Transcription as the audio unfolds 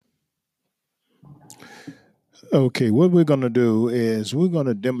Okay, what we're going to do is we're going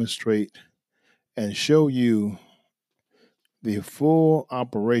to demonstrate and show you the full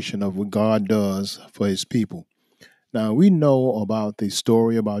operation of what God does for his people. Now, we know about the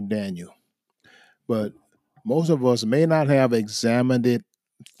story about Daniel, but most of us may not have examined it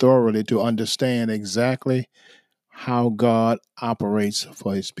thoroughly to understand exactly how God operates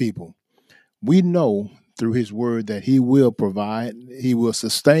for his people. We know through his word that he will provide, he will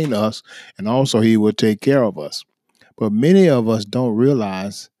sustain us, and also he will take care of us. But many of us don't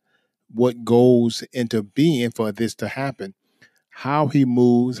realize what goes into being for this to happen, how he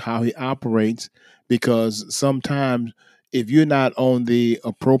moves, how he operates, because sometimes if you're not on the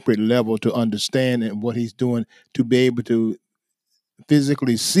appropriate level to understand and what he's doing, to be able to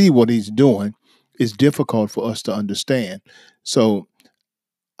physically see what he's doing, it's difficult for us to understand. So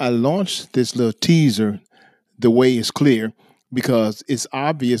I launched this little teaser the way it's clear because it's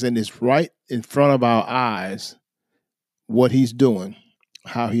obvious and it's right in front of our eyes what he's doing,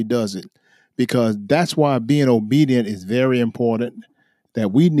 how he does it. Because that's why being obedient is very important,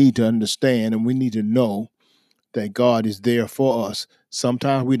 that we need to understand and we need to know that God is there for us.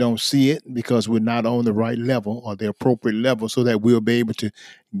 Sometimes we don't see it because we're not on the right level or the appropriate level so that we'll be able to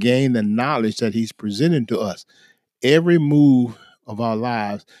gain the knowledge that he's presenting to us. Every move of our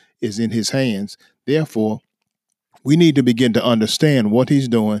lives is in his hands. Therefore, we need to begin to understand what he's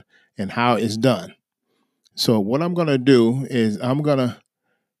doing and how it's done. So, what I'm going to do is I'm going to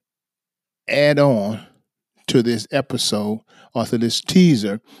add on to this episode or to this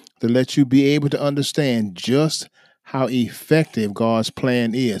teaser to let you be able to understand just how effective God's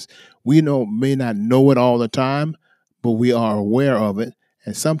plan is. We may not know it all the time, but we are aware of it.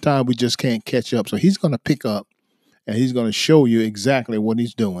 And sometimes we just can't catch up. So he's going to pick up and he's going to show you exactly what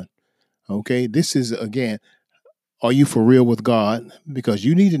he's doing. Okay. This is, again, are you for real with God? Because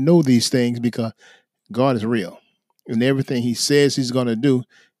you need to know these things because God is real. And everything he says he's going to do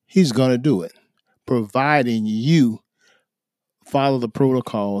it, providing you follow the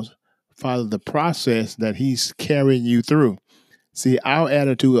protocols, follow the process that he's carrying you through. See, our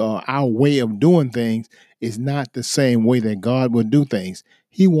attitude or our way of doing things is not the same way that God would do things.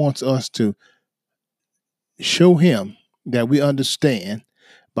 He wants us to show him that we understand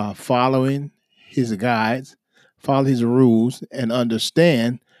by following his guides, follow his rules, and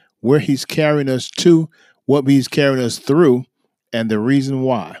understand where he's carrying us to, what he's carrying us through, and the reason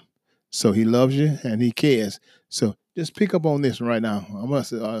why. So he loves you and he cares. So just pick up on this right now. I'm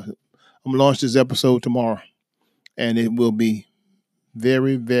gonna launch this episode tomorrow, and it will be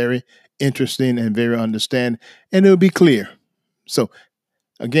very, very interesting and very understanding, and it'll be clear. So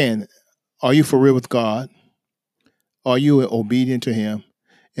again, are you for real with God? Are you obedient to him?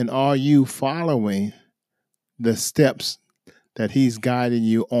 And are you following the steps that he's guiding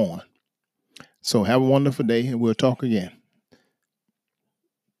you on? So have a wonderful day and we'll talk again.